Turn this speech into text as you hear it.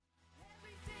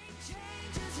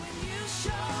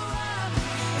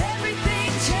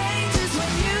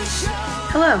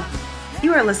Hello.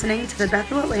 You are listening to the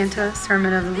Bethel Atlanta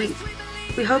Sermon of the Week.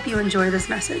 We hope you enjoy this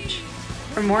message.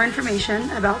 For more information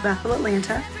about Bethel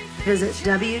Atlanta, visit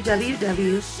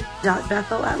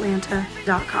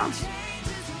www.bethelatlanta.com.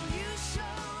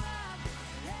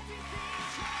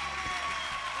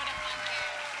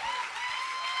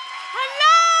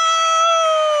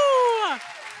 Hello!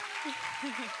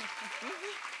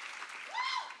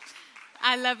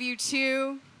 I love you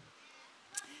too.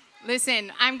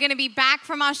 Listen, I'm going to be back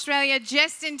from Australia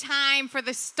just in time for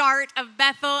the start of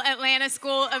Bethel Atlanta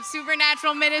School of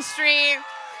Supernatural Ministry.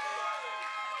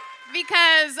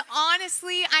 Because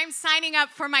honestly, I'm signing up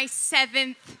for my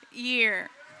 7th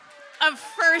year of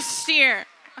first year.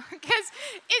 Because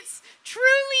it's truly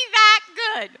that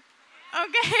good.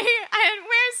 Okay? And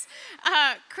where's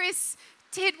Chris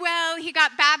Tidwell? He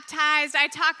got baptized. I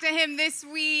talked to him this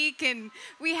week, and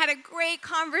we had a great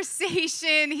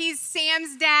conversation. He's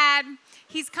Sam's dad.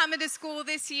 He's coming to school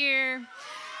this year.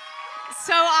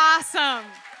 So awesome.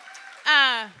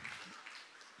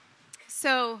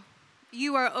 So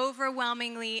you are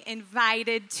overwhelmingly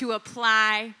invited to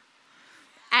apply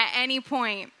at any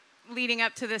point leading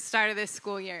up to the start of this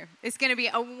school year. It's going to be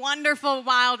a wonderful,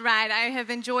 wild ride. I have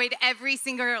enjoyed every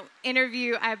single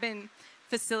interview I've been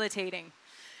facilitating.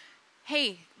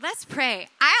 Hey, let's pray.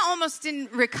 I almost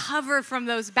didn't recover from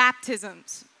those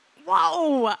baptisms.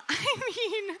 Whoa. I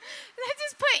mean, that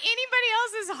just put anybody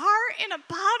else's heart in a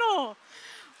bottle.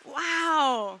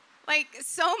 Wow. Like,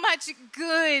 so much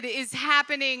good is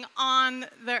happening on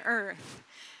the earth.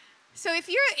 So if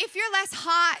you're less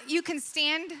hot, you can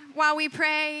stand while we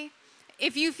pray.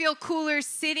 If you feel cooler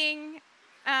sitting,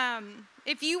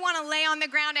 if you want to lay on the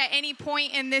ground at any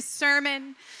point in this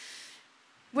sermon,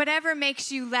 whatever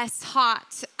makes you less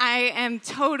hot, I am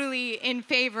totally in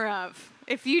favor of.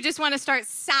 If you just want to start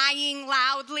sighing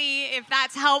loudly, if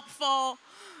that's helpful,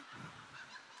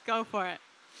 go for it.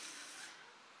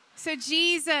 So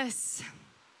Jesus,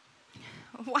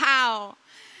 wow.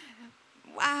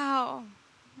 I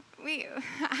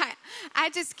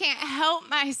just can't help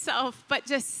myself but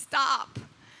just stop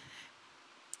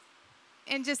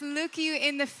and just look you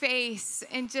in the face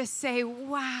and just say,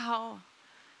 wow.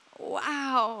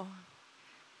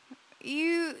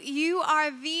 You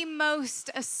are the most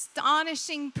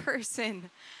astonishing person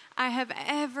I have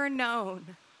ever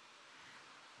known.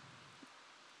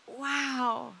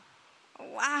 Wow.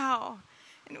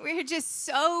 And we're just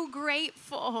so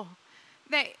grateful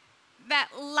that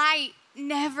light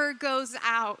never goes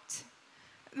out.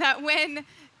 That when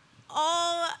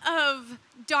all of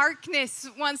darkness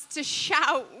wants to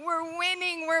shout, we're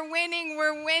winning,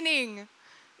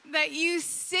 that you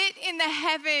sit in the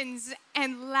heavens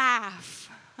and laugh.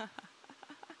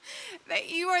 That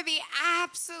you are the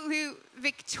absolute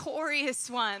victorious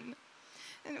one.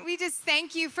 And we just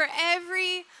thank you for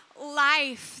every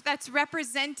life that's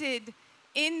represented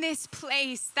in this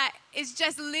place that is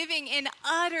just living in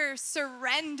utter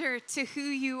surrender to who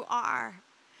you are.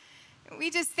 We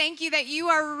just thank you that you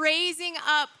are raising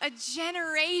up a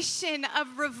generation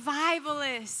of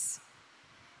revivalists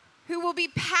who will be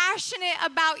passionate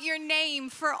about your name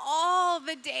for all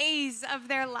the days of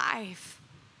their life.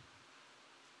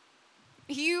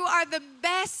 You are the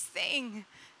best thing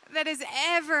that has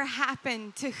ever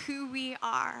happened to who we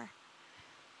are.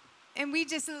 And we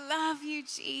just love you,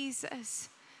 Jesus.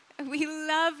 We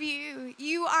love you.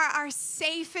 You are our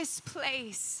safest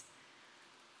place.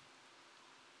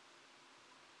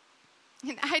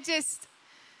 And I just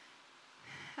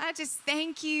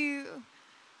thank you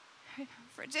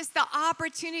for just the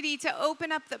opportunity to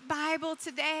open up the Bible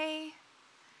today.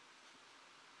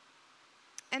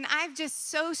 And I've just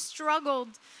so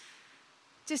struggled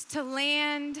just to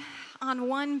land on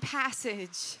one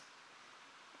passage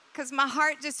because my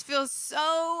heart just feels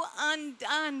so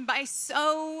undone by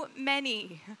so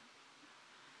many.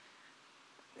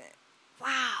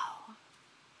 Wow.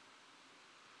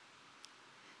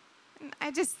 And I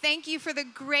just thank you for the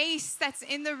grace that's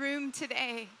in the room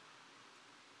today,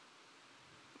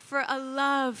 for a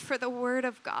love for the Word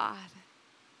of God.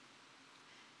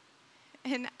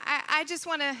 And I just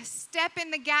want to step in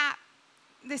the gap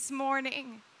this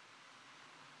morning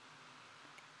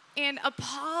and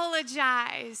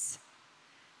apologize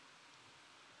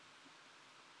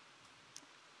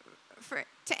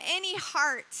to any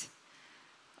heart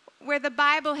where the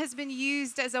Bible has been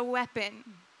used as a weapon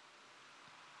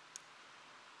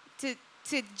to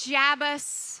jab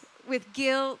us with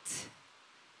guilt,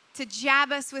 to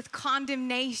jab us with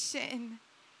condemnation,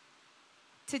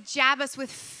 to jab us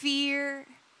with fear.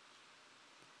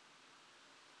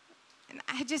 And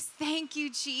I just thank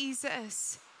you,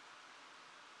 Jesus,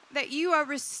 that you are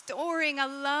restoring a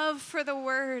love for the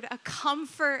word, a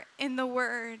comfort in the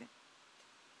word.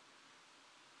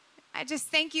 I just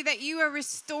thank you that you are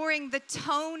restoring the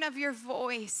tone of your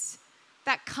voice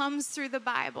that comes through the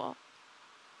Bible.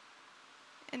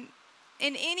 And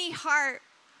in any heart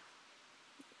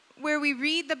where we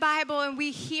read the Bible and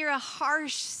we hear a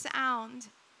harsh sound,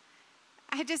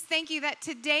 I just thank you that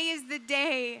today is the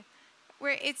day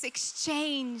where it's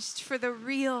exchanged for the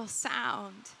real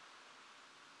sound.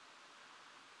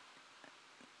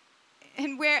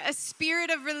 And where a spirit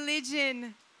of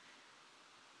religion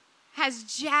has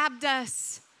jabbed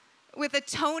us with a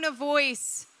tone of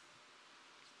voice.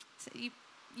 So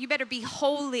you better be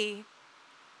holy.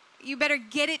 You better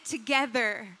get it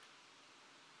together.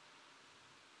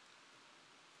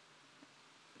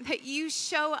 That you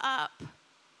show up,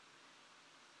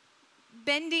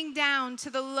 bending down to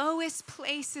the lowest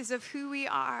places of who we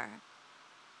are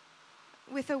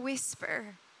with a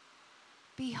whisper,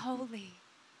 be holy.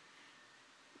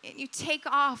 And you take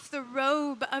off the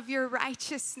robe of your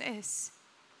righteousness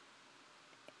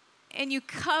and you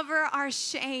cover our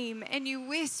shame and you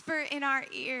whisper in our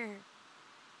ear,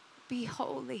 be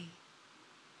holy.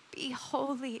 Be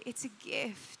holy. It's a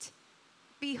gift.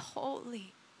 Be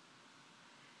holy.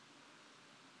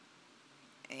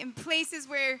 In places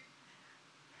where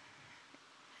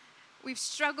we've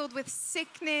struggled with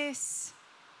sickness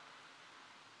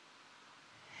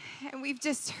and we've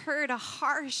just heard a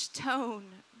harsh tone,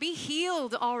 be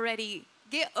healed already.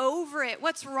 Get over it.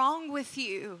 What's wrong with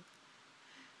you?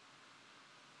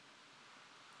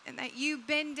 And that you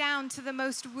bend down to the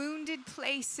most wounded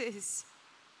places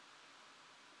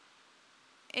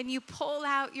and you pull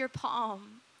out your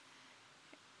palm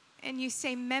and you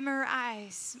say,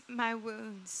 memorize my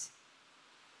wounds.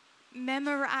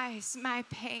 Memorize my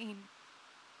pain.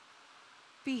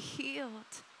 Be healed.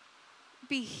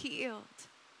 Be healed.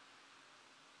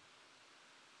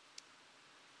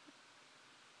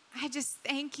 I just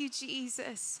thank you,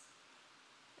 Jesus,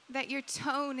 that your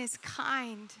tone is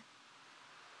kind,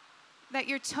 that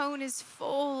your tone is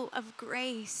full of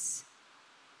grace,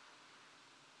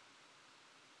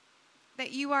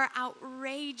 that you are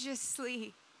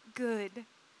outrageously good,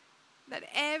 that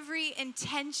every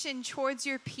intention towards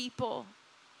your people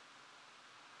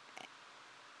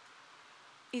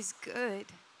is good.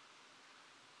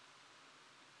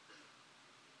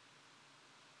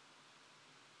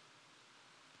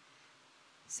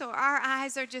 So our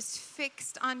eyes are just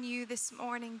fixed on you this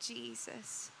morning,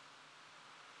 Jesus.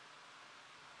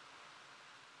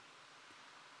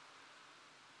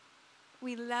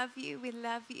 We love you, we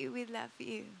love you, we love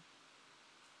you.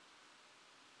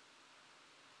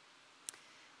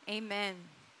 Amen.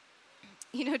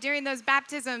 You know, during those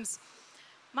baptisms,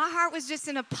 my heart was just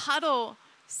in a puddle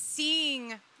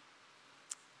seeing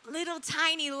little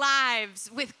tiny lives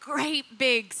with great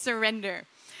big surrender.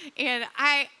 And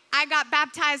I got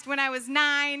baptized when I was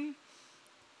 9,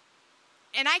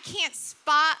 and I can't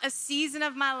spot a season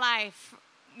of my life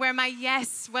where my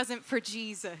yes wasn't for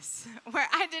Jesus, where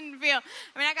I didn't feel,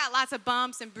 I got lots of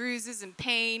bumps and bruises and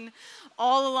pain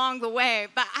all along the way,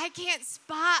 but I can't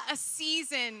spot a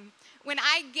season when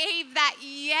I gave that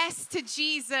yes to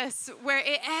Jesus where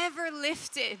it ever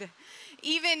lifted.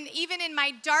 Even in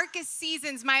my darkest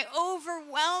seasons, my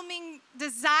overwhelming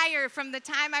desire from the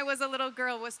time I was a little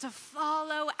girl was to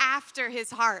follow after his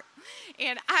heart.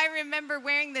 And I remember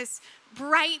wearing this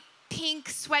bright pink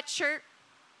sweatshirt,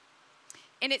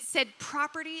 and it said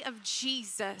 "Property of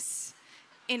Jesus"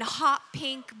 in hot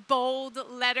pink, bold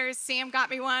letters. Sam got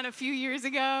me one a few years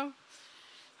ago.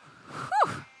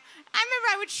 Whew. I remember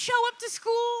I would show up to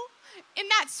school in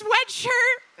that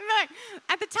sweatshirt.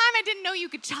 At the time, I didn't know you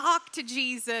could talk to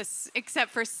Jesus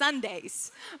except for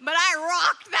Sundays. But I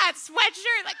rocked that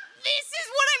sweatshirt. Like, this is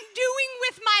what I'm doing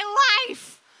with my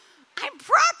life. I'm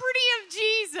property of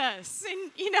Jesus.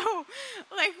 And, you know,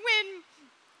 like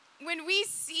when we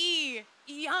see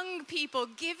young people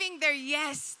giving their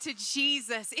yes to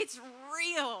Jesus, it's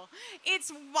real. It's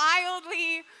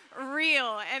wildly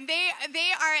real. And they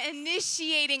are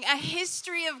initiating a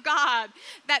history of God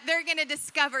that they're going to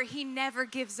discover he never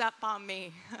gives up on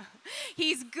me.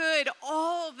 He's good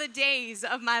all the days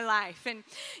of my life. And,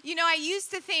 you know, I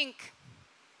used to think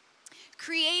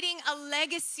creating a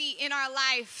legacy in our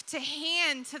life to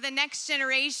hand to the next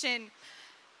generation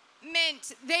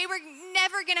meant they were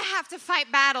never going to have to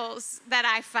fight battles that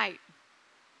I fight.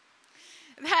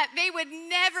 That they would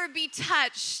never be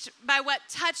touched by what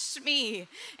touched me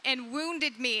and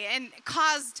wounded me and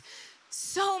caused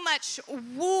so much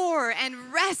war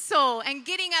and wrestle and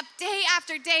getting up day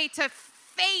after day to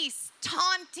face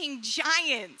taunting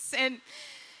giants. And,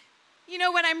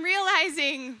 what I'm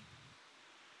realizing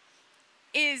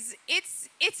is it's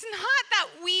not that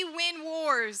we win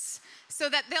wars so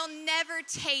that they'll never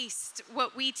taste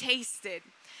what we tasted.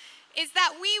 It's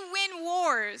that we win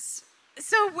wars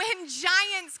so when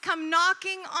giants come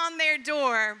knocking on their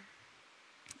door,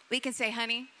 we can say,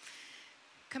 honey,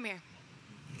 come here.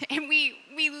 And we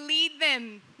lead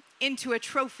them into a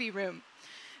trophy room.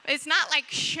 It's not like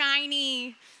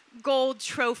shiny gold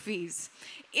trophies.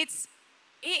 It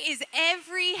is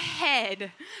every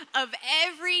head of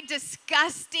every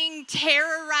disgusting,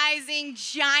 terrorizing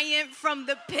giant from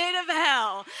the pit of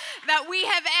hell that we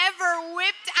have ever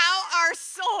whipped out our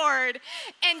sword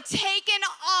and taken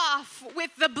off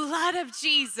with the blood of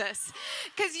Jesus.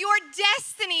 Because your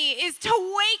destiny is to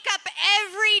wake up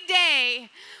every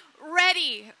day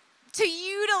ready to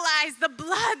utilize the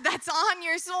blood that's on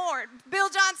your sword. Bill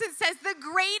Johnson says the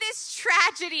greatest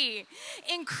tragedy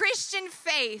in Christian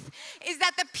faith is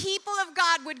that the people of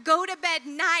God would go to bed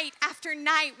night after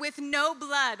night with no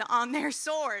blood on their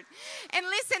sword. And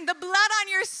listen, the blood on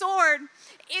your sword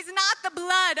is not the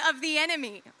blood of the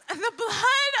enemy. The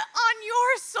blood on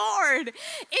your sword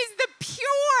is the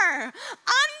pure,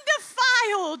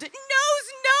 undefiled, knows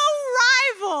no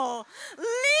rival,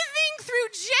 living through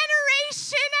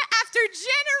generation after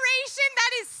generation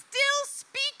that is still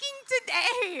speaking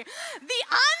today. The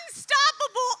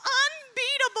unstoppable,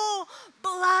 unbeatable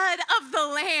blood of the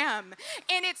Lamb.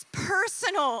 And it's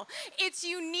personal, it's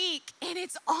unique, and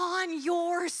it's on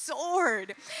your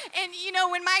sword. And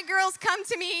when my girls come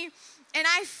to me and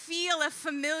I feel a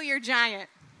familiar giant,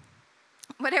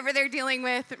 whatever they're dealing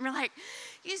with, and we're like,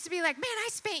 used to be like, man, I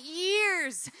spent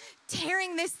years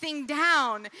tearing this thing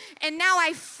down, and now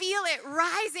I feel it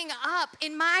rising up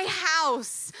in my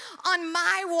house on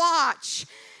my watch.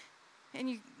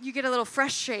 And you get a little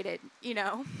frustrated,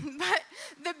 But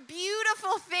the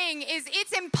beautiful thing is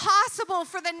it's impossible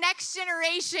for the next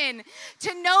generation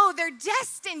to know they're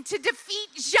destined to defeat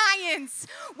giants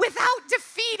without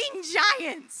defeating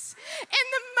giants. And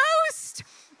the most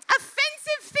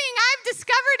offensive thing I've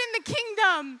discovered in the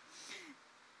kingdom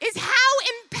is how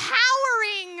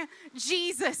empowering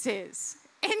Jesus is.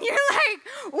 And you're like,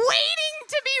 waiting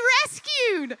to be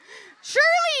rescued.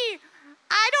 Surely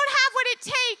I don't have what it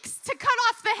takes to cut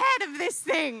off the head of this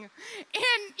thing.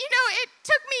 And, it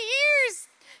took me years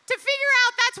to figure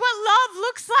out that's what love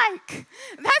looks like.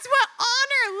 That's what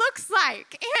honor looks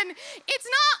like. And it's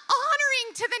not honoring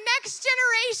to the next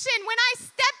generation when I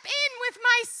step in with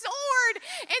my sword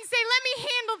and say, let me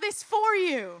handle this for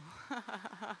you.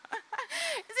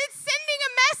 It's sending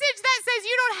a message that says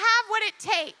you don't have what it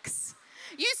takes.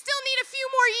 You still need a few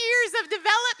more years of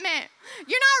development.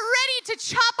 You're not ready to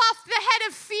chop off the head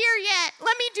of fear yet.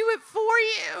 Let me do it for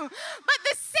you. But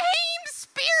the same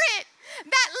Spirit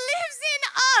that lives in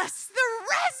us, the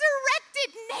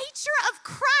resurrected nature of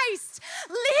Christ,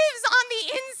 lives on the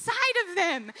inside of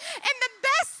them. And the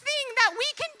best thing that we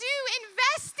can do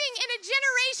investing in a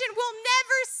generation we'll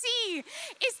never see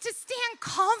is to stand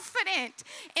confident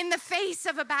in the face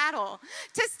of a battle,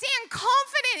 to stand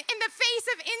confident in the face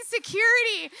of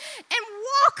insecurity and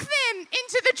walk them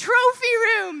into the trophy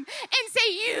room and say,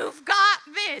 you've got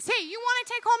this. Hey, you want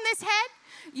to take home this head?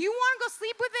 You want to go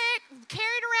sleep with it, carry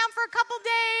it around for a couple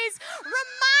days?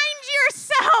 Remind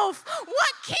yourself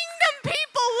what kingdom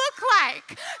people look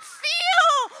like. Feel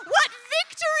what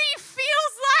victory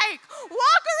feels like.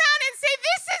 Walk around and say,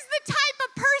 this is the type of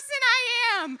person I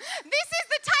am. This is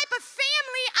the type of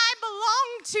family I belong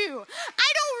to. I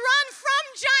don't run from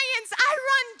giants. I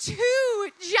run to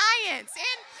giants.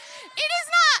 And it is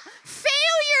not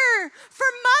failure for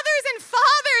mothers and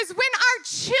fathers when our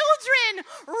children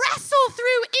wrestle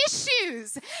through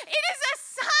issues. It is a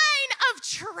sign of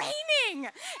training.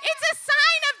 It's a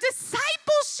sign of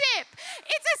discipleship.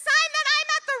 It's a sign that I'm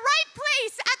at the right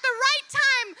place at the right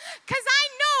time because I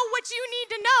know what you need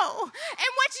to know.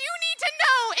 And what you need to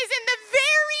know is in the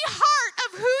very heart of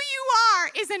who you are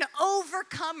is an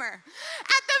overcomer.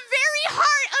 At the very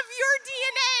heart of your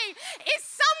DNA is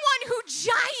someone who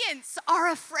giants are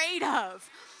afraid of.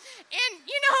 And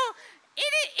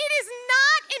it is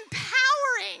not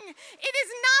empowering. It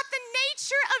is not the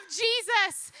nature of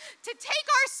Jesus to take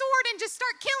our sword and just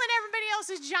start killing everybody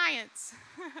else's giants.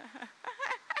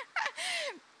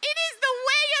 It is the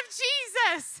way of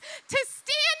Jesus to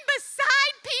stand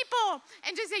beside people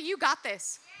and just say, you got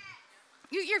this.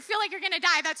 You feel like you're going to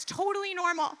die. That's totally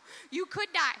normal. You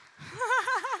could die.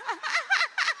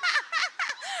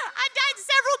 I died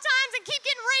several times and keep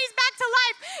getting raised back to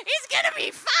life. It's going to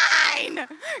be fine.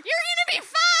 You're going to be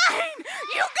fine.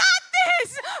 You got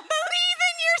this. Believe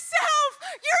in yourself.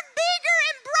 You're bigger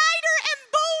and brighter and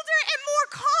bolder and more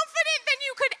confident than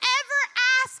you could ever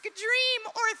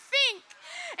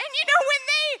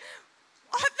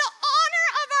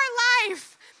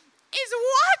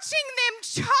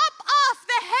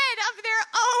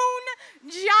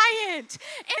moment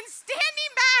and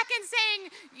standing back and saying,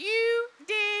 you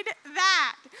did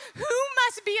that. Who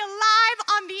must be alive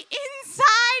on the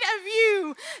inside of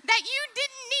you that you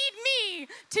didn't need me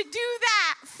to do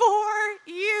that for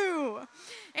you?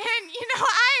 And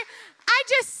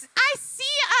I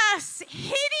see us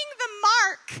hitting the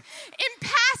mark in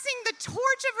passing the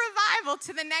torch of revival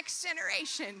to the next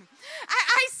generation.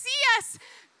 I see us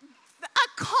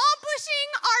accomplishing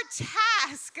our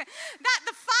task, that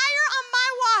the fire on my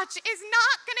watch is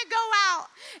not going to go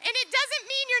out. And it doesn't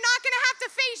mean you're not going to have to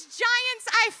face giants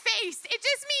I faced. It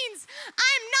just means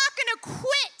I'm not going to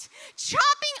quit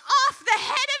chopping off the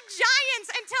head of giants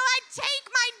until I take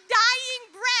my dying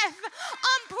breath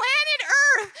on planet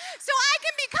Earth, so I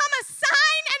can become a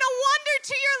sign and a wonder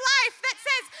to your life that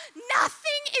says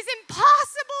nothing is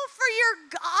impossible for your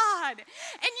God.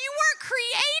 And you weren't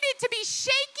created to be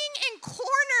shaking in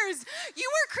corners. You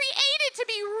were created to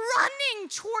be running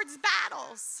towards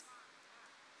battles.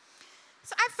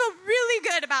 So I feel really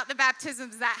good about the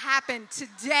baptisms that happened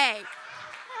today.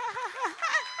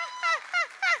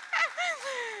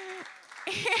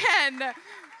 And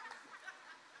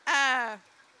I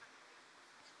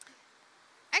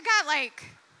got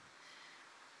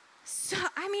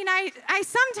I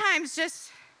sometimes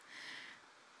just,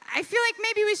 I feel like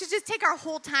maybe we should just take our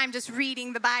whole time just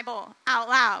reading the Bible out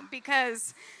loud,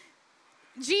 because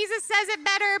Jesus says it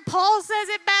better, Paul says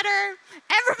it better,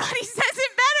 everybody says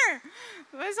it better.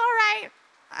 It's all right,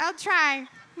 I'll try.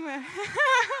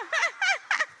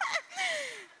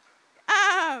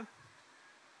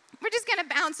 We're just going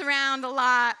to bounce around a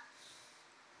lot.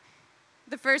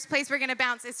 The first place we're going to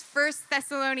bounce is 1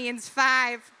 Thessalonians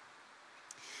 5,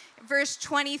 verse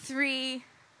 23.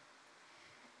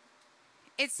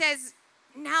 It says,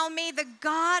 "Now may the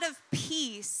God of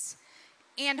peace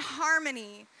and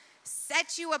harmony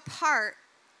set you apart,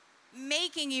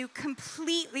 making you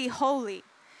completely holy.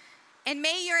 And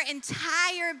may your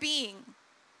entire being,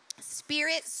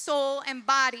 spirit, soul, and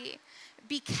body,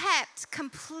 be kept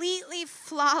completely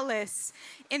flawless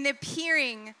in the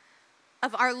appearing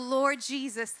of our Lord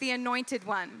Jesus, the Anointed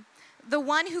One. The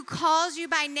one who calls you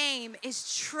by name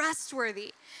is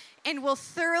trustworthy and will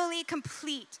thoroughly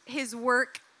complete his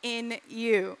work in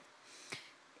you."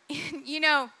 And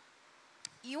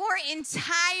your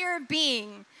entire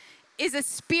being is a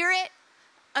spirit,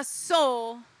 a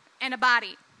soul, and a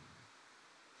body.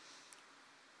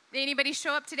 Did anybody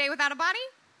show up today without a body?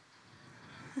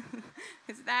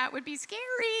 Because that would be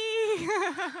scary.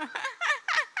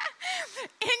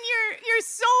 And your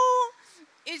soul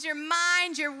is your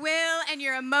mind, your will, and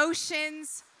your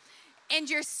emotions. And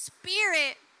your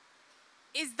spirit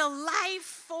is the life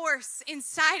force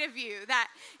inside of you, that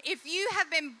if you have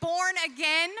been born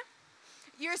again,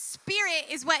 your spirit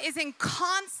is what is in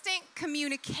constant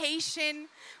communication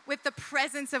with the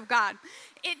presence of God.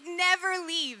 It never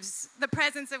leaves the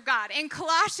presence of God. In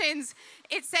Colossians,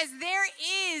 it says there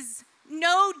is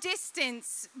no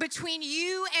distance between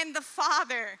you and the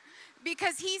Father,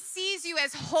 because he sees you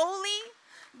as holy,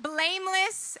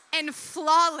 blameless, and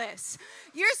flawless.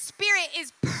 Your spirit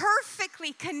is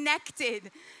perfectly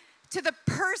connected to the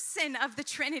person of the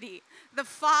Trinity, the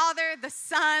Father, the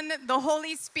Son, the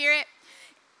Holy Spirit.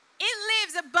 It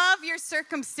lives above your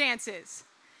circumstances.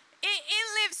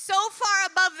 It lives so far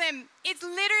above them. It's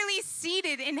literally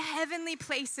seated in heavenly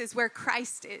places where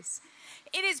Christ is.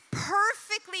 It is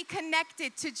perfectly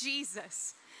connected to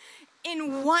Jesus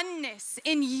in oneness,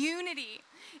 in unity.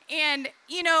 And,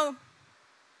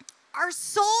 our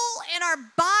soul and our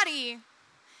body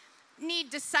need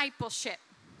discipleship.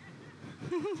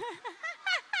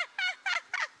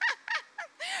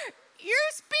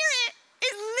 Your spirit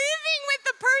is living with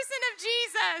the person of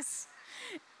Jesus,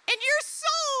 and your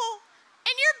soul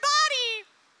and your body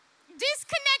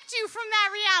disconnect you from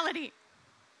that reality.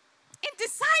 And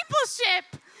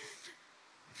discipleship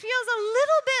feels a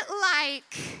little bit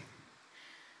like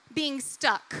being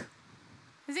stuck.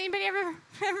 Has anybody ever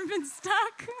been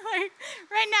stuck? Like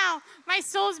right now, my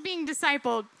soul's being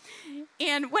discipled.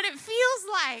 And what it feels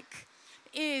like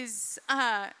is,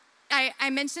 I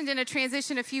mentioned in a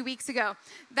transition a few weeks ago,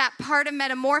 that part of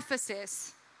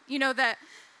metamorphosis, that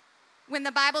when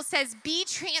the Bible says, be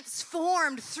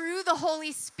transformed through the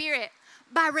Holy Spirit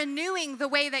by renewing the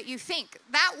way that you think.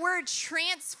 That word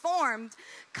transformed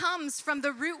comes from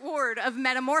the root word of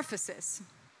metamorphosis.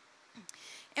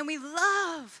 And we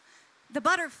love the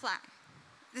butterfly.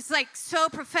 It's like so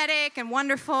prophetic and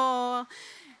wonderful.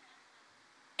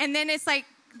 And then it's like,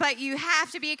 but you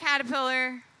have to be a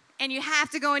caterpillar and you have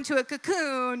to go into a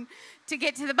cocoon to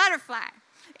get to the butterfly.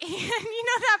 And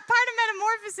that part of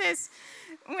metamorphosis,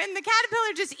 when the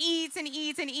caterpillar just eats and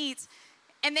eats and eats,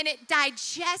 and then it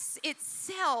digests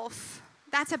itself,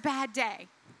 that's a bad day.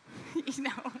 You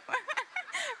know?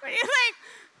 But you're like,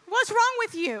 what's wrong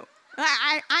with you?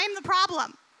 I'm the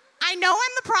problem. I know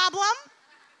I'm the problem.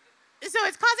 So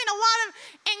it's causing a lot of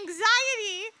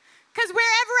anxiety because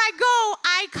wherever I go,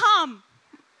 I come.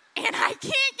 And I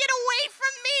can't get away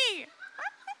from me.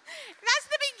 That's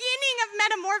the beginning of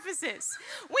metamorphosis.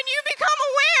 When you become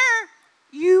aware,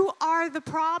 you are the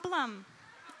problem.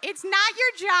 It's not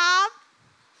your job.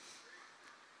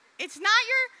 It's not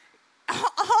all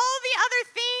the other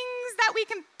things that we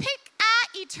can pick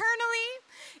at eternally.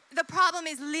 The problem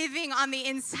is living on the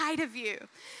inside of you.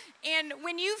 And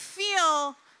when you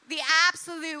feel the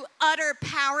absolute, utter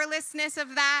powerlessness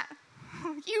of that,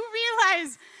 you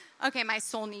realize, okay, my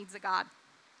soul needs a God.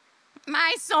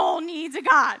 My soul needs a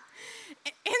God.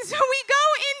 And so we go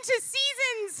into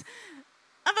seasons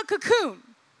of a cocoon.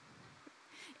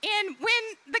 And when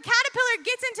the caterpillar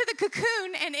gets into the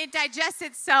cocoon and it digests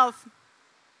itself,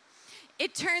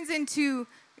 it turns into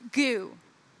goo.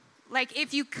 Like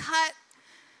if you cut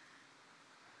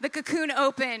the cocoon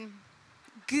open,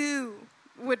 goo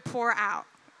would pour out.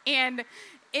 And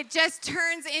it just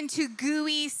turns into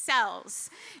gooey cells.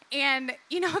 And,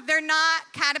 you know, they're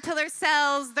not caterpillar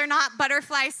cells. They're not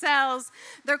butterfly cells.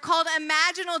 They're called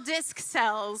imaginal disc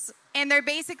cells. And they're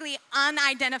basically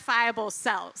unidentifiable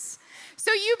cells.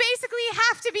 So you basically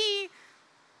have to be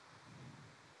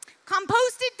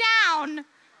composted down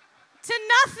to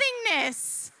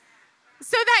nothingness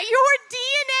so that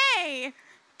your DNA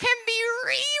can be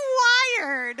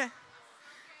rewired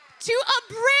to a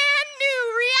brand new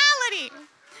reality.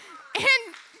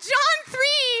 And John 3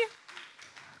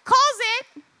 calls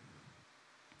it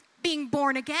being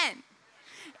born again.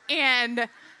 And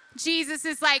Jesus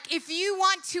is like, if you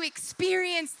want to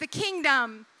experience the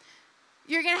kingdom,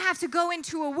 you're going to have to go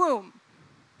into a womb.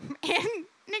 And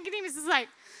Nicodemus is like,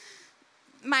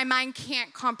 my mind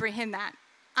can't comprehend that.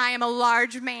 I am a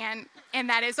large man, and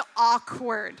that is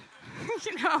awkward,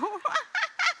 you know?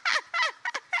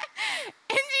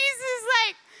 And Jesus is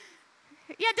like,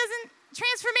 yeah,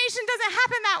 transformation doesn't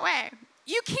happen that way.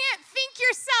 You can't think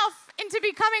yourself into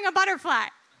becoming a butterfly.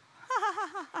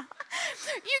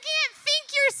 You can't think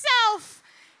yourself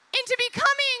into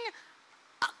becoming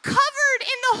covered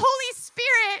in the Holy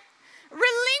Spirit,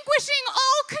 relinquishing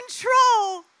all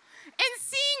control and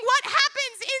seeing what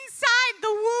happens inside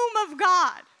the womb of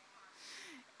God.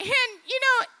 And, you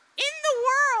know, in the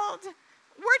world,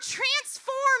 we're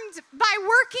transformed by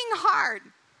working hard.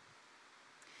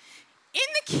 In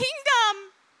the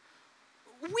kingdom,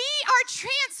 we are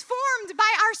transformed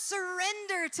by our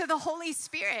surrender to the Holy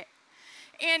Spirit.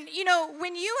 And, you know,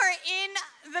 when you are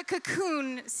in the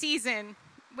cocoon season,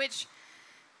 which,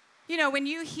 you know, when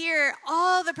you hear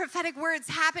all the prophetic words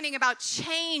happening about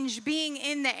change being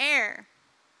in the air,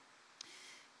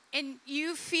 and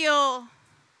you feel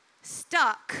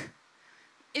stuck,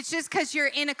 it's just because you're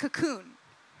in a cocoon.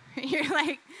 You're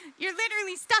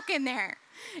literally stuck in there.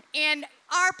 And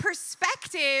our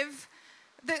perspective,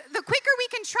 the quicker we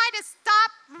can try to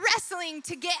stop wrestling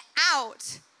to get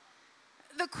out,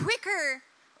 the quicker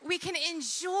we can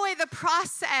enjoy the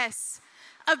process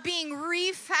of being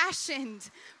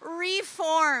refashioned,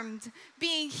 reformed,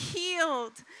 being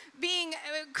healed, being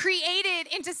created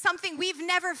into something we've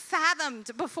never fathomed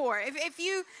before. If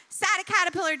you sat a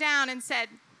caterpillar down and said,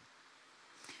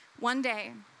 one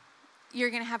day you're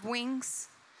going to have wings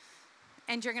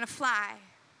and you're going to fly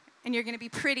and you're going to be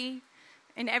pretty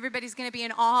and everybody's going to be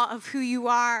in awe of who you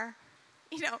are,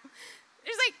 you know,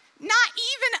 there's like not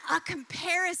even a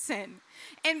comparison.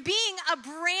 And being a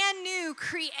brand new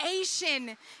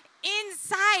creation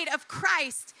inside of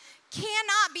Christ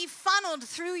cannot be funneled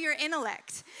through your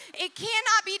intellect. It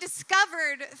cannot be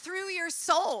discovered through your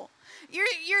soul.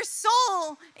 Your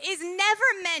soul is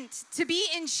never meant to be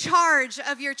in charge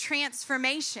of your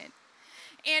transformation.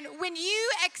 And when you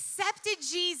accepted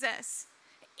Jesus,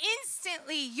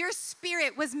 instantly your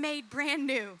spirit was made brand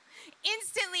new.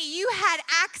 Instantly you had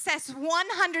access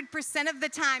 100% of the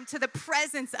time to the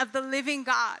presence of the living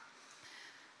God.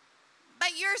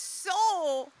 But your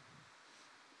soul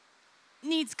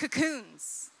needs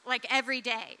cocoons, like every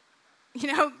day.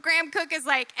 You know, Graham Cook is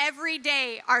like, every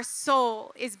day our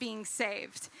soul is being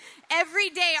saved. Every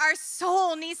day our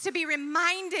soul needs to be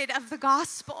reminded of the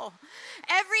gospel.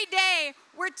 Every day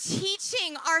we're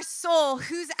teaching our soul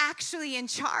who's actually in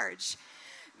charge.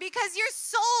 Because your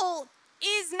soul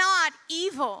is not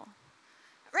evil.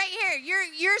 Right here,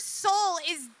 your soul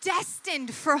is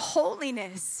destined for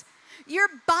holiness. Your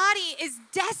body is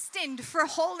destined for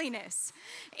holiness.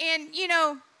 And, you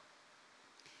know,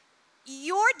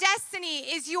 your destiny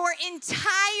is your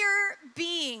entire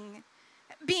being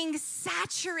being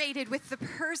saturated with the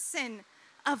person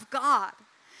of God.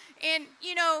 And,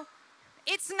 you know,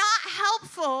 it's not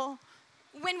helpful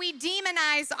when we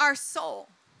demonize our soul.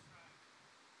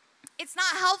 It's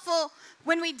not helpful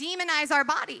when we demonize our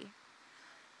body.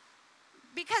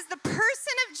 Because the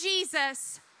person of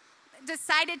Jesus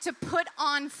decided to put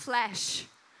on flesh.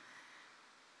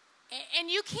 And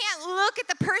you can't look at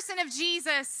the person of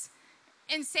Jesus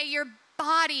and say your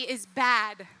body is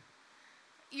bad.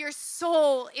 Your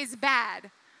soul is bad.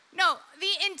 No,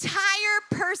 the entire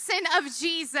person of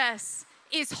Jesus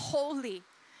is holy.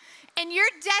 And your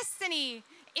destiny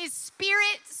is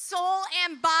spirit, soul,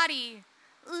 and body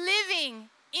living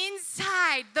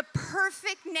inside the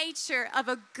perfect nature of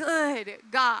a good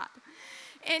God.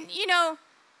 And you know,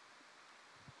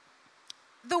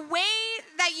 the way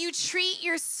that you treat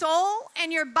your soul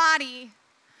and your body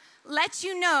lets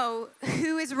you know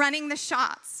who is running the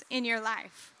shots in your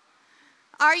life.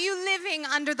 Are you living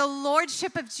under the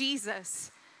lordship of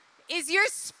Jesus? Is your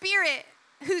spirit,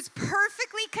 who's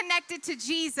perfectly connected to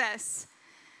Jesus,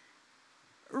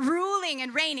 ruling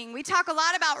and reigning? We talk a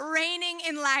lot about reigning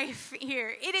in life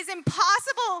here. It is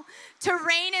impossible to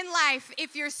reign in life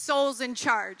if your soul's in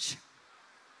charge.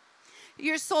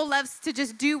 Your soul loves to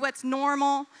just do what's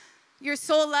normal. Your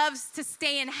soul loves to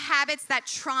stay in habits that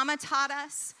trauma taught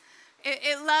us.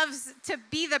 It loves to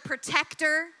be the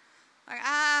protector. Like,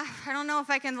 I don't know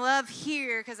if I can love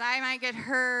here because I might get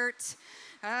hurt.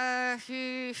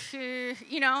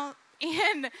 You know,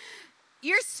 and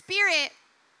your spirit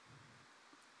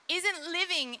isn't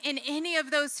living in any of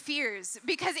those fears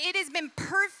because it has been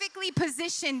perfectly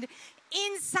positioned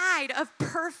inside of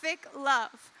perfect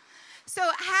love. So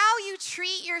how you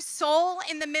treat your soul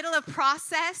in the middle of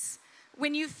process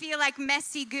when you feel like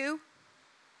messy goo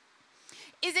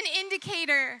is an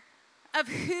indicator of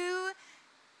who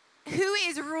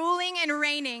is ruling and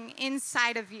reigning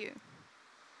inside of you.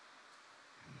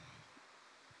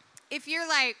 If you're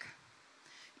like,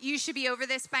 you should be over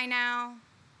this by now,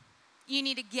 you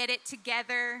need to get it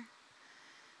together,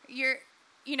 you're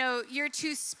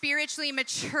too spiritually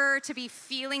mature to be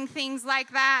feeling things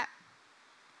like that,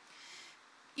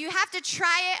 you have to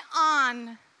try it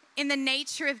on in the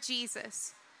nature of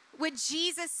Jesus. Would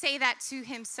Jesus say that to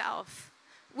himself?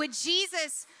 Would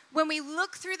Jesus, when we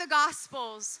look through the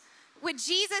Gospels, would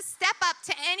Jesus step up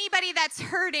to anybody that's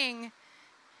hurting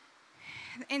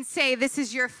and say, this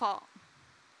is your fault?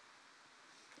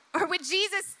 Or would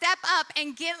Jesus step up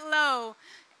and get low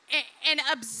and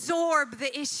absorb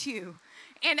the issue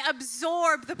and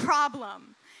absorb the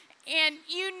problem? And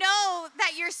you know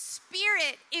that your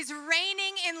spirit is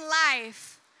reigning in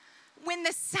life when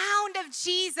the sound of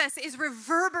Jesus is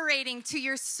reverberating to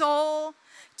your soul,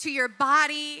 to your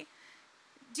body.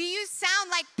 Do you sound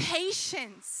like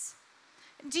patience?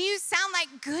 Do you sound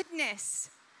like goodness?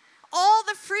 All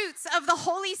the fruits of the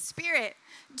Holy Spirit.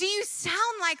 Do you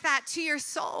sound like that to your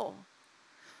soul?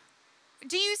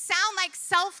 Do you sound like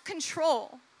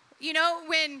self-control? You know,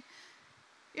 when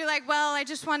you're like, well, I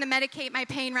just want to medicate my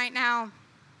pain right now.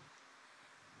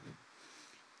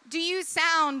 Do you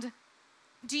sound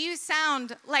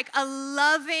like a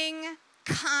loving,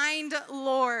 kind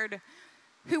Lord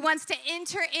who wants to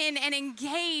enter in and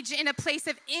engage in a place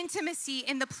of intimacy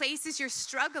in the places you're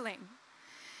struggling?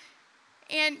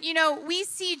 And, you know, we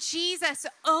see Jesus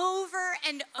over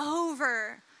and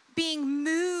over being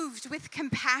moved with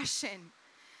compassion.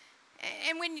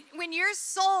 And when your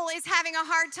soul is having a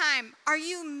hard time, are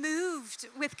you moved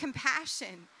with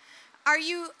compassion? Are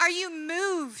you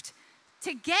moved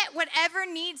to get whatever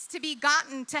needs to be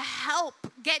gotten to help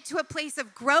get to a place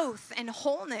of growth and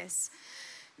wholeness?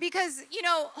 Because, you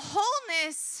know,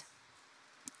 wholeness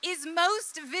is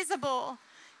most visible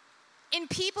in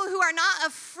people who are not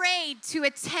afraid to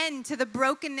attend to the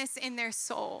brokenness in their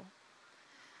soul.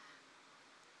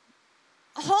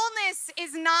 Wholeness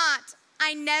is not,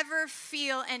 I never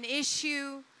feel an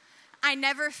issue, I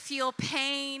never feel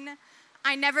pain,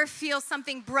 I never feel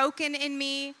something broken in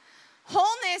me.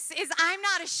 Wholeness is, I'm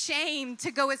not ashamed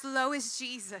to go as low as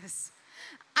Jesus.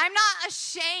 I'm not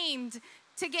ashamed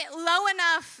to get low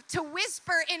enough to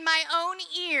whisper in my own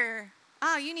ear,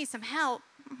 oh, you need some help.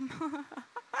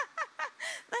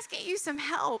 Let's get you some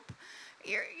help.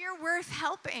 You're worth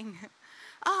helping.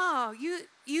 Oh,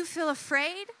 you feel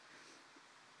afraid?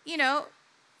 You know,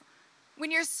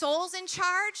 when your soul's in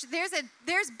charge,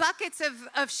 there's buckets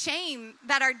of shame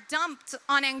that are dumped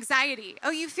on anxiety.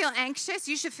 Oh, you feel anxious?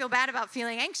 You should feel bad about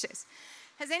feeling anxious.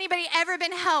 Has anybody ever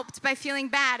been helped by feeling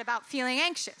bad about feeling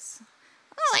anxious?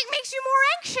 Oh, it makes you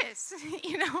more anxious,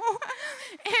 you know?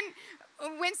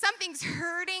 And when something's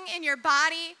hurting in your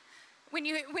body, when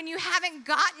you haven't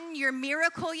gotten your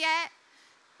miracle yet,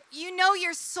 you know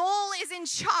your soul is in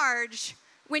charge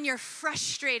when you're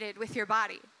frustrated with your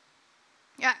body.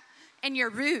 Yeah, and you're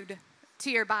rude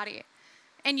to your body,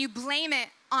 and you blame it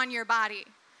on your body.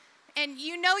 And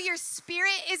you know your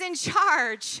spirit is in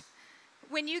charge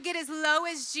when you get as low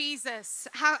as Jesus.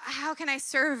 How can I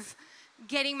serve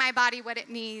getting my body what it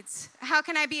needs? How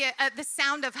can I be the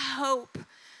sound of hope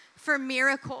for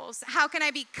miracles? How can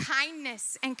I be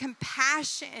kindness and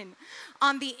compassion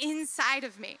on the inside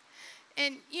of me?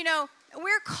 And, you know,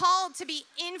 we're called to be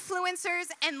influencers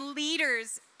and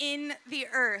leaders in the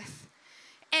earth.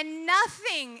 And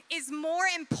nothing is more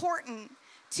important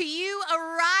to you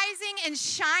arising and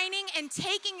shining and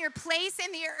taking your place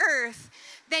in the earth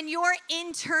than your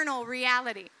internal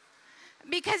reality.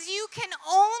 Because you can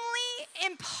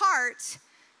only impart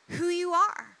who you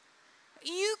are.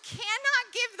 You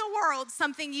cannot give the world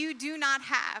something you do not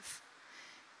have.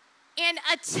 And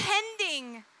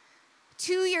attending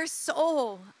to your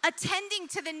soul, attending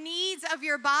to the needs of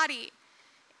your body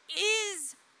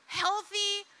is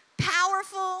healthy,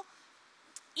 powerful,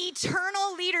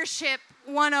 eternal leadership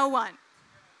 101.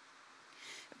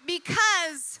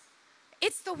 Because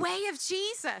it's the way of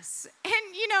Jesus.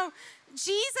 And, you know,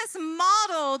 Jesus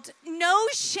modeled no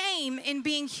shame in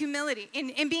being humility,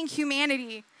 in being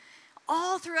humanity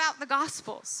all throughout the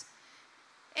Gospels.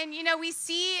 And, you know, we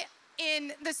see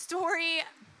in the story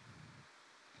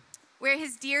where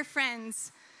his dear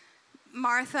friends,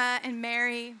 Martha and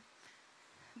Mary,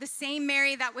 the same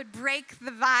Mary that would break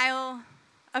the vial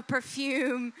of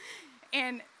perfume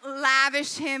and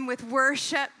lavish him with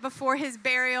worship before his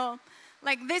burial.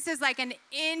 Like, this is like an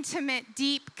intimate,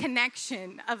 deep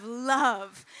connection of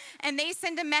love. And they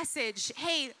send a message,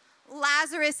 hey,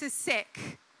 Lazarus is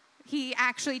sick. He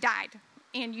actually died,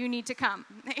 and you need to come.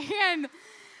 And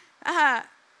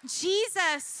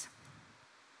Jesus,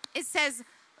 it says,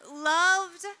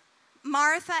 loved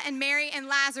Martha and Mary and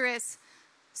Lazarus,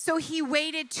 so he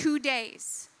waited 2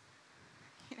 days.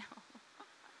 You know.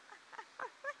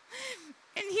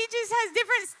 And he just has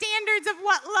different standards of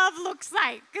what love looks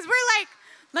like. Because we're like,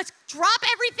 let's drop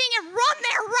everything and run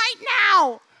there right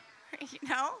now. You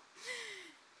know?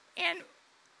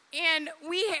 And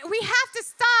we have to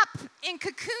stop in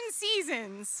cocoon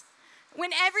seasons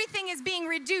when everything is being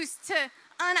reduced to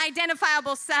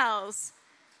unidentifiable cells.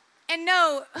 And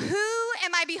know, who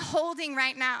am I beholding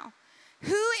right now?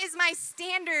 Who is my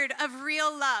standard of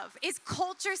real love? Is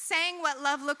culture saying what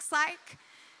love looks like?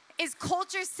 Is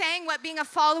culture saying what being a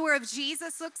follower of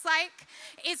Jesus looks like?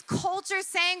 Is culture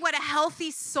saying what a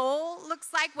healthy soul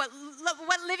looks like? What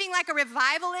living like a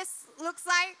revivalist looks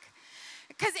like?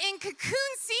 Because in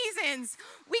cocoon seasons,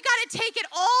 we got to take it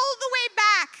all the way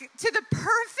back to the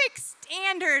perfect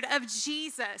standard of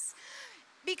Jesus.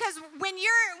 Because when you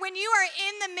are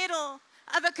in the middle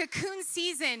of a cocoon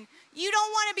season, you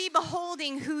don't want to be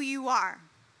beholding who you are.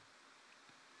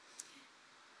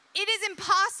 It is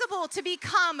impossible to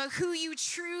become who you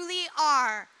truly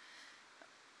are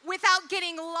without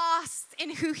getting lost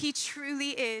in who he truly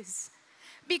is.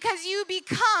 Because you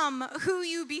become who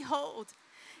you behold.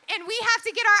 And we have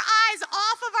to get our eyes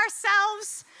off of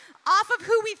ourselves, off of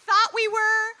who we thought we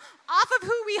were, off of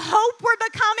who we hope we're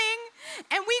becoming.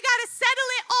 And we got to settle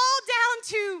it all down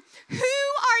to, who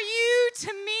are you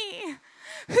to me?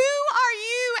 Who are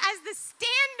you as the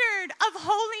standard of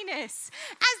holiness,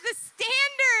 as the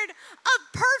standard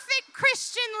of perfect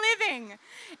Christian living?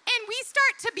 And we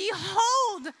start to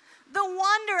behold the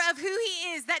wonder of who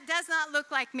he is that does not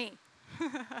look like me. So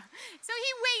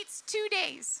he waits 2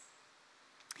 days.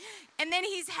 And then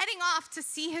he's heading off to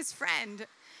see his friend.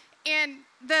 And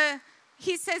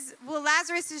he says, well,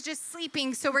 Lazarus is just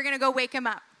sleeping, so we're going to go wake him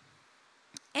up.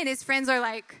 And his friends are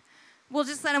like, we'll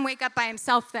just let him wake up by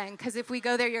himself then, because if we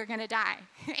go there, you're going to die.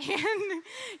 And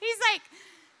he's like,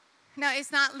 no,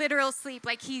 it's not literal sleep.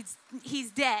 Like, he's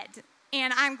dead.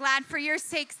 And I'm glad for your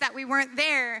sakes that we weren't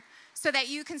there so that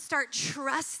you can start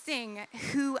trusting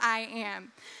who I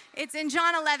am. It's in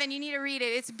John 11. You need to read it.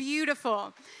 It's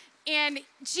beautiful. And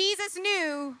Jesus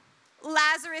knew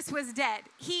Lazarus was dead.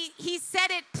 He said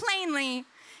it plainly,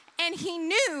 and he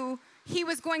knew he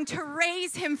was going to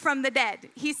raise him from the dead.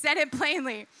 He said it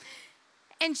plainly.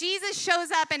 And Jesus shows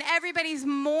up, and everybody's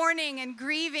mourning and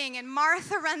grieving, and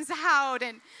Martha runs out,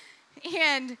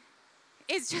 and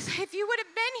it's just, if you would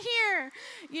have been here,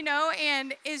 you know,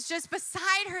 and is just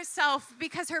beside herself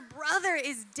because her brother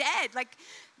is dead. Like,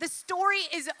 the story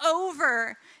is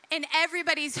over in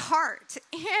everybody's heart.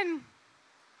 And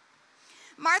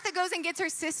Martha goes and gets her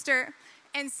sister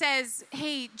and says,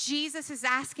 hey, Jesus is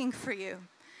asking for you.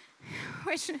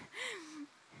 Which,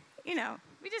 you know,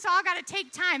 We just all got to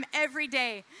take time every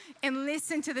day and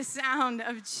listen to the sound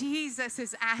of Jesus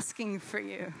is asking for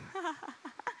you.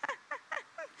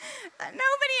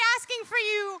 Nobody asking for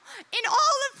you in all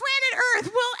of planet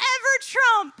Earth will ever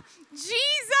trump.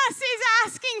 Jesus is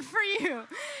asking for you.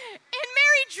 And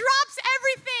Mary drops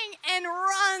everything and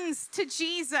runs to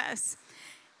Jesus.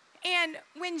 And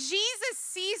when Jesus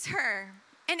sees her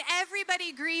and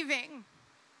everybody grieving,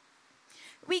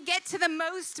 we get to the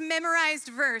most memorized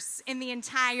verse in the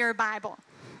entire Bible.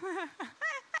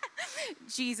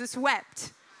 Jesus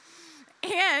wept.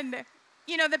 And,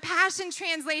 you know, the Passion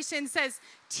Translation says,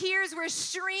 tears were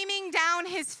streaming down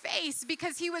his face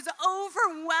because he was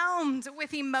overwhelmed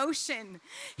with emotion.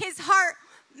 His heart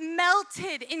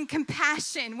melted in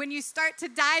compassion. When you start to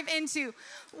dive into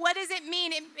what does it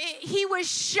mean, he was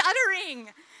shuddering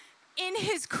in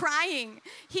his crying.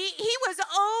 He was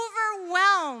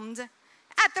overwhelmed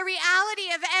at the reality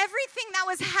of everything that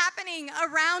was happening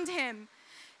around him.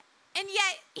 And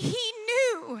yet he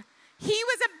knew he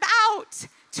was about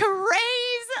to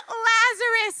raise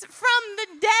Lazarus from the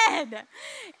dead.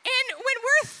 And when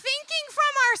we're thinking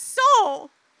from our soul,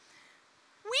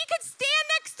 we could stand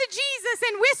next to Jesus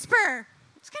and whisper,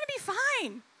 it's going to be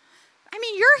fine. I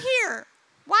mean, you're here.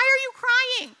 Why are you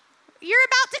crying? You're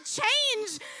about to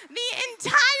change the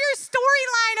entire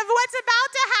storyline of what's about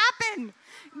to happen.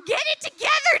 Get it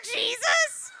together,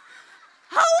 Jesus.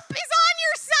 Hope is on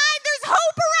your side. There's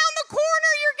hope around the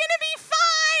corner. You're going to be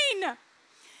fine.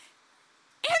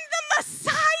 And the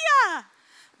Messiah,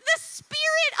 the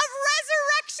Spirit of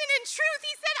resurrection and truth,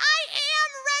 he said, I am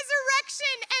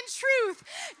resurrection and truth,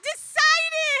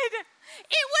 decided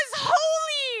it was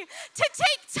holy to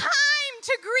take time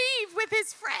to grieve with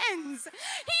his friends.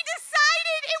 He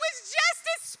decided it was just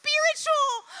as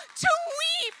spiritual to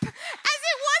weep as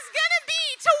it was going to be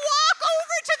to walk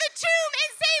over to the tomb and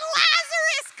say,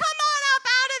 Lazarus, come on up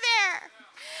out of there.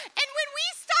 And when we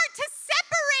start to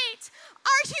separate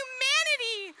our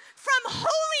humanity from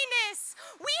holiness,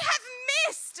 we have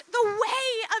missed the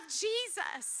way of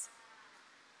Jesus.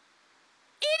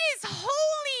 It is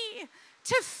holy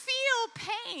to feel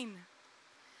pain.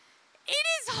 It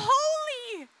is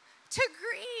holy to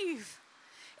grieve.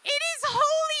 It is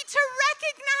holy to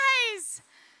recognize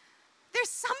there's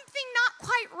something not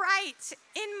quite right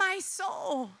in my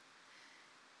soul.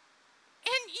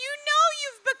 And you know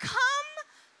you've become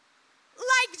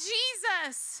like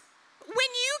Jesus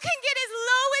when you can get as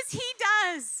low as he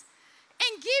does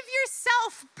and give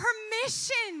yourself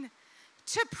permission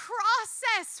to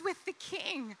process with the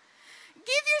King.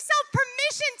 Give yourself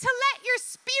permission to let your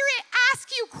spirit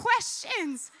ask you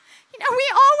questions. You know, we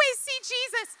always see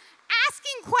Jesus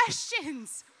asking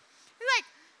questions. He's like,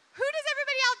 who does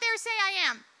everybody out there say I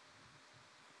am?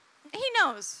 He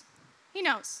knows. He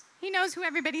knows. He knows who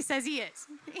everybody says he is.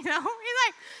 You know, he's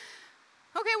like,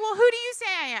 okay, well, who do you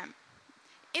say I am?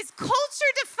 Is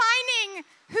culture defining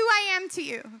who I am to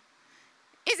you?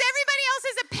 Is everybody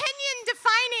else's opinion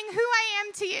defining who I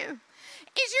am to you?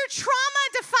 Is your trauma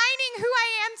defining who I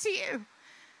am to you?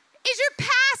 Is your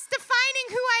past defining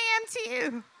who I am to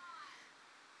you?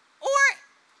 Or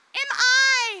am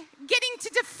I getting to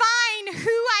define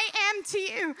who I am to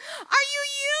you? Are you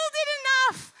yielded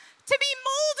enough to be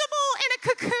moldable in a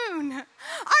cocoon?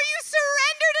 Are you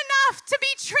surrendered enough to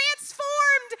be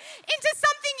transformed into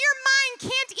something your mind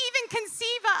can't even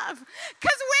conceive of?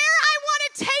 Because where I want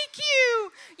to take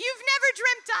you, you've never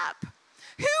dreamt up.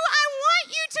 Who I want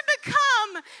you to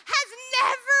become has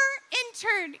never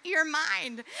entered your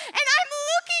mind. And I'm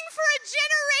looking for a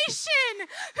generation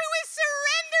who is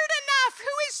surrendered enough,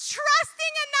 who is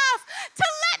trusting enough to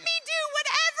let me do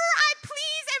whatever I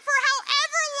please and for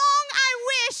however long I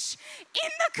wish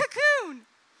in the cocoon.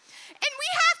 And we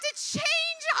have to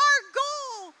change our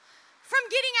goal from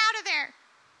getting out of there.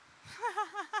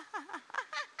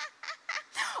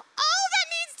 All that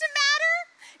needs to matter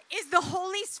is the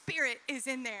Holy Spirit is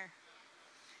in there.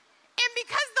 And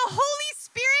because the Holy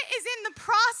Spirit is in the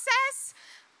process,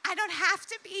 I don't have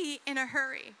to be in a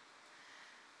hurry.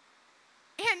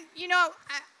 And, you know,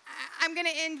 I'm going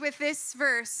to end with this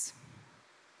verse.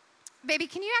 Baby,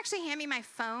 can you actually hand me my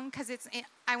phone? Because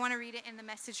I want to read it in the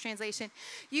Message translation.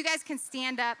 You guys can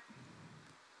stand up.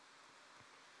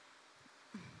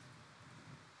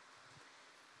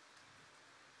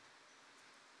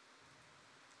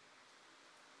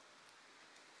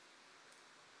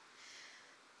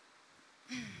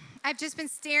 I've just been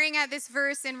staring at this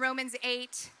verse in Romans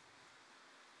 8.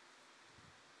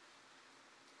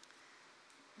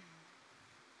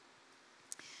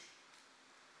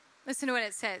 Listen to what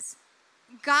it says.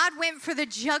 God went for the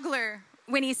jugular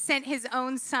when he sent his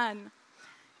own son.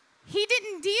 He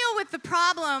didn't deal with the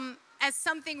problem as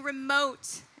something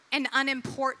remote and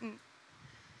unimportant.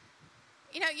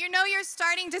 You're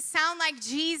starting to sound like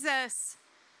Jesus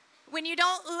when you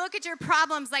don't look at your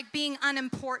problems like being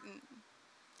unimportant.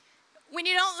 When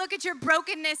you don't look at your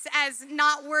brokenness as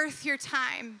not worth your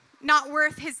time, not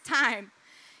worth his time.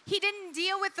 He didn't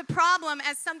deal with the problem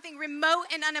as something remote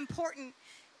and unimportant.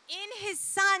 In his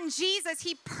son, Jesus,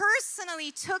 he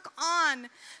personally took on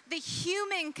the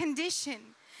human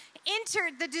condition,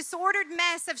 entered the disordered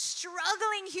mess of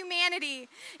struggling humanity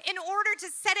in order to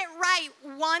set it right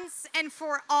once and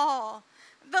for all.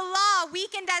 The law,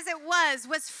 weakened as it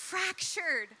was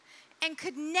fractured and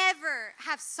could never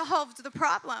have solved the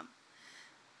problem.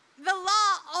 The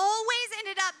law always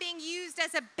ended up being used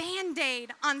as a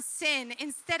Band-Aid on sin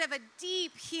instead of a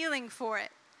deep healing for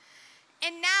it.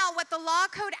 And now what the law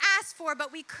code asked for,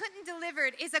 but we couldn't deliver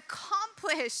it, is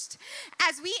accomplished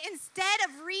as we, instead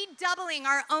of redoubling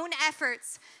our own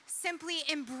efforts, simply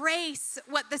embrace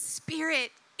what the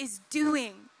Spirit is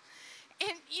doing.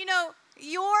 And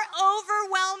your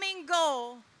overwhelming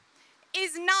goal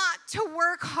is not to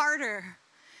work harder.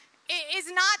 It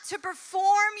is not to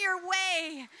perform your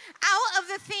way out of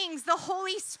the things the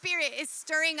Holy Spirit is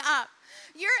stirring up.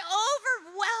 Your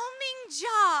overwhelming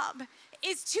job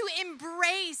is to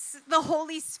embrace the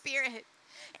Holy Spirit.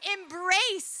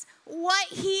 Embrace what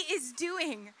he is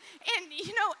doing. And,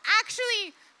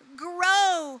 actually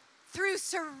grow through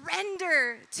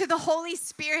surrender to the Holy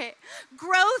Spirit.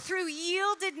 Grow through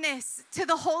yieldedness to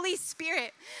the Holy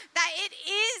Spirit. That it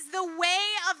is the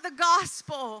way of the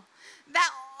gospel. That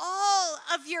all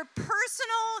of your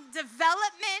personal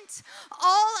development,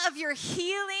 all of your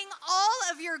healing, all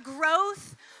of your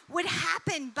growth would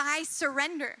happen by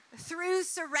surrender, through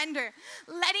surrender.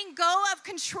 Letting go of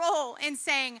control and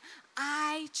saying,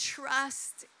 I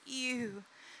trust you.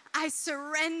 I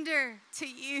surrender to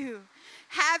you.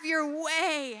 Have your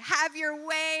way, have your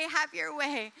way, have your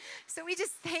way. So we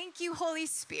just thank you, Holy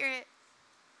Spirit,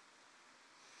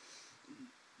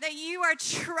 that you are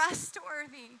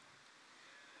trustworthy,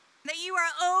 that you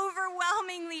are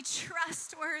overwhelmingly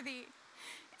trustworthy.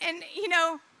 And,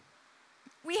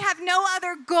 we have no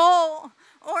other goal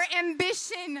or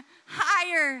ambition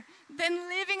higher than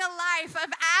living a life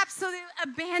of absolute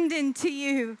abandon to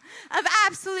you, of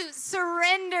absolute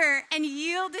surrender and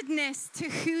yieldedness to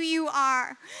who you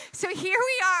are. So here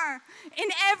we are,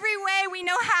 in every way we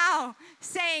know how,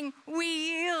 saying we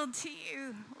yield to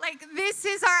you. Like this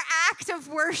is our act of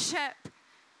worship.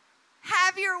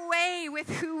 Have your way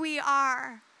with who we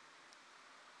are.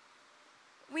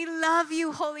 We love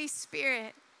you, Holy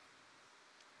Spirit.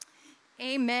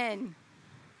 Amen.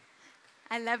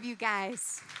 I love you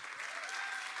guys.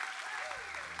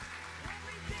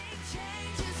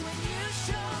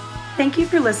 Thank you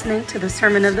for listening to the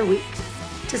Sermon of the Week.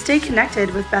 To stay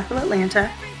connected with Bethel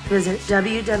Atlanta, visit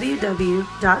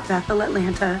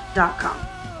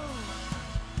www.bethelatlanta.com.